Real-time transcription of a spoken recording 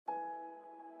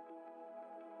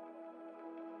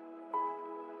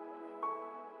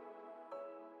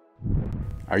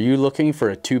Are you looking for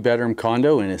a 2-bedroom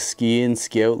condo in a ski-in,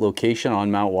 ski-out location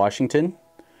on Mount Washington?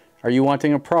 Are you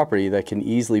wanting a property that can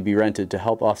easily be rented to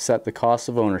help offset the cost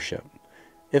of ownership?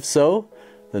 If so,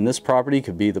 then this property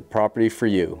could be the property for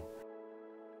you.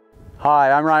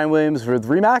 Hi, I'm Ryan Williams with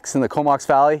RE/MAX in the Comox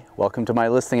Valley. Welcome to my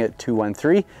listing at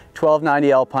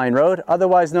 213-1290 Alpine Road,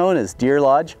 otherwise known as Deer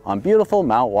Lodge on beautiful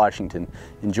Mount Washington.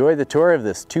 Enjoy the tour of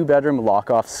this 2-bedroom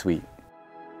lock-off suite.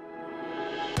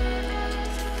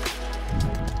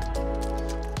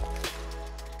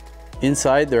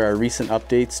 Inside, there are recent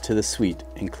updates to the suite,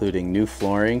 including new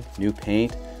flooring, new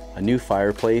paint, a new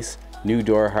fireplace, new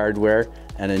door hardware,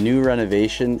 and a new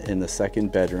renovation in the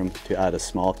 2nd bedroom to add a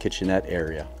small kitchenette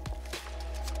area.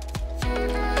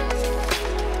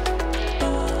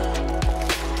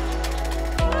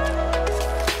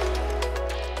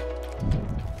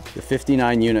 The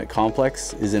 59-unit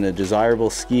complex is in a desirable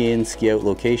ski-in, ski-out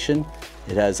location.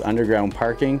 It has underground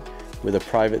parking with a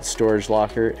private storage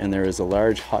locker, and there is a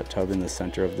large hot tub in the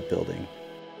center of the building.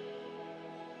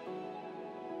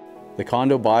 The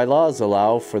condo bylaws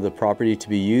allow for the property to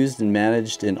be used and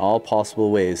managed in all possible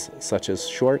ways, such as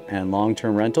short and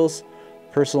long-term rentals,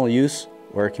 personal use,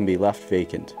 or it can be left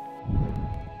vacant.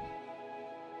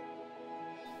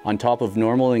 On top of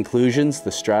normal inclusions,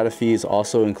 the strata fees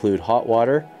also include hot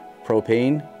water,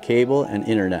 propane, cable, and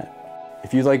internet.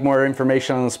 If you'd like more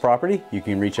information on this property, you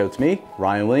can reach out to me,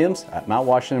 Ryan Williams, at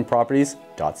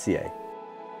mountwashingtonproperties.ca.